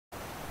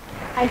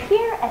I'm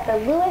here at the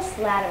Lewis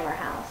Latimer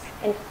House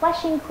in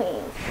Flushing,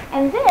 Queens,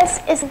 and this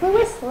is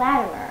Lewis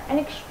Latimer, an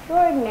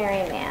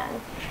extraordinary man.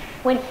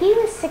 When he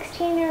was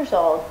 16 years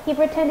old, he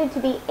pretended to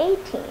be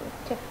 18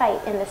 to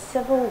fight in the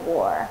Civil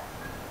War.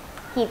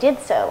 He did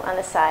so on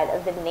the side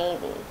of the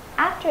Navy.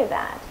 After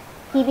that,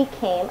 he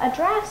became a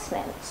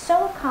draftsman,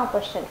 so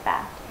accomplished in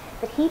fact,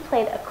 that he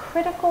played a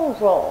critical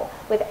role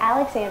with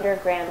Alexander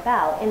Graham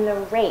Bell in the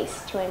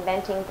race to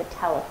inventing the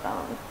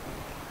telephone.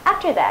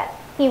 After that,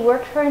 he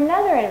worked for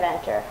another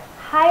inventor,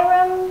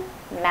 Hiram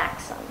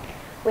Maxim.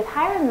 With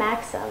Hiram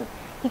Maxim,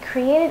 he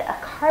created a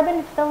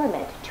carbon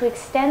filament to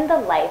extend the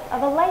life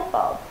of a light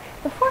bulb.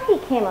 Before he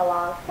came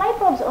along, light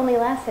bulbs only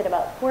lasted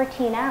about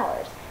 14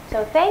 hours.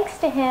 So thanks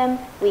to him,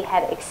 we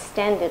had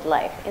extended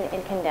life in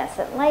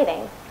incandescent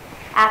lighting.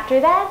 After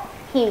that,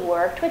 he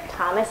worked with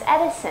Thomas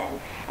Edison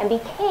and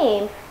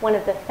became one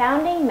of the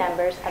founding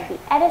members of the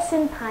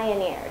Edison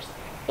Pioneers,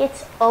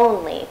 its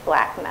only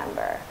black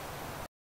member.